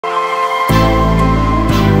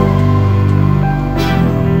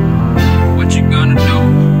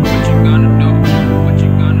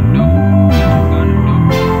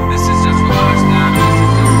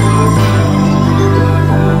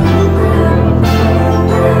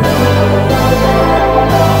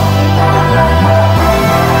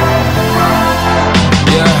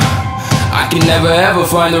ever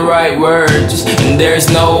find the right words, and there's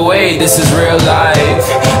no way this is real life.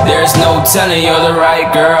 There's no telling you're the right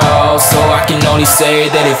girl, so I can only say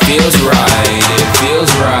that it feels right. It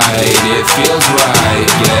feels right, it feels right.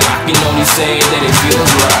 Yeah, I can only say that it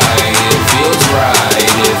feels right. It feels right,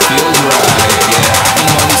 it feels right. Yeah, I can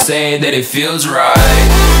only say that it feels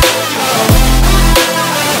right.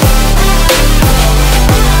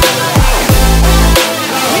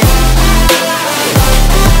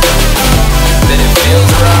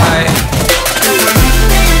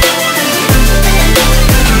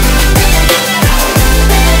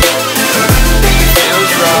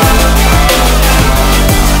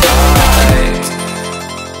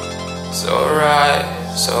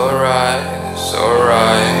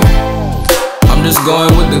 I'm just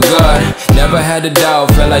going with the gut, never had a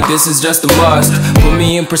doubt, felt like this is just a must. Put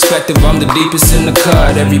me in perspective, I'm the deepest in the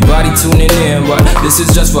cut. Everybody tuning in, but this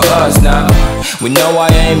is just for us now. We know I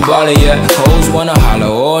ain't ballin' yet, hoes wanna holler,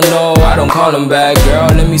 oh no, I don't call them back. Girl,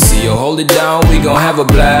 let me see you hold it down, we gon' have a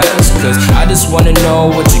blast. Cause I just wanna know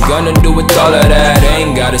what you gonna do with all of that.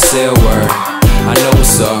 Ain't gotta say a word, I know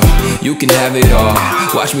what's up, you can have it all.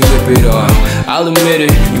 Watch me whip it up, I'll admit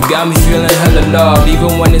it, you got me feeling hella loved.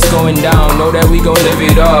 Even when it's going down, know that we gon' live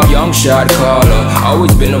it up. Young shot caller,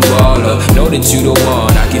 always been a baller. Know that you the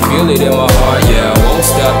one, I can feel it in my heart. Yeah, I won't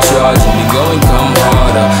stop charging, we go and come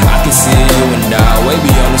harder. I can see you and I, way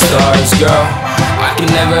beyond the stars, girl. I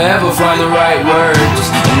can never ever find the right words,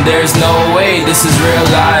 and there's no way this is real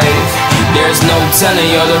life. There's no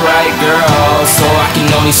telling you're the right girl, so I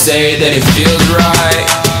can only say that it feels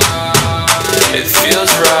right. It feels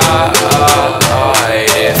right.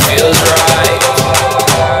 It feels right.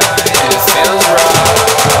 It feels right.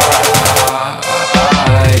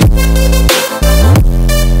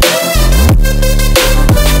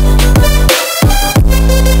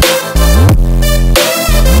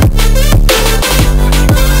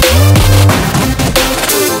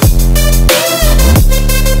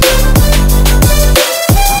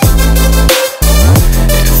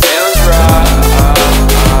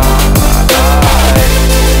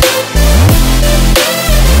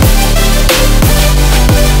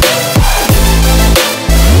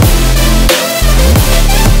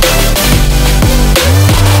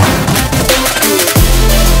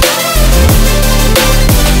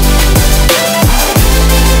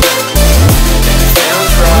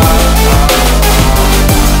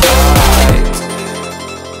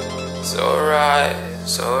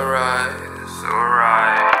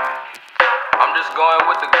 I'm just going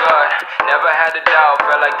with the gut, never had a doubt,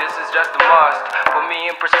 felt like this is just a must. Put me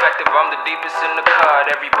in perspective, I'm the deepest in the cut.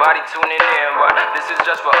 Everybody tuning in, but this is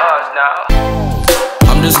just for us now.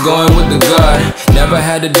 I'm just going with the gut, never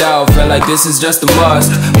had a doubt, felt like this is just a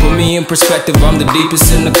must. Put me in perspective, I'm the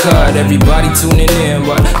deepest in the cut. Everybody tuning in,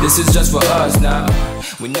 but this is just for us now.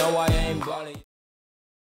 We know I ain't ballin'.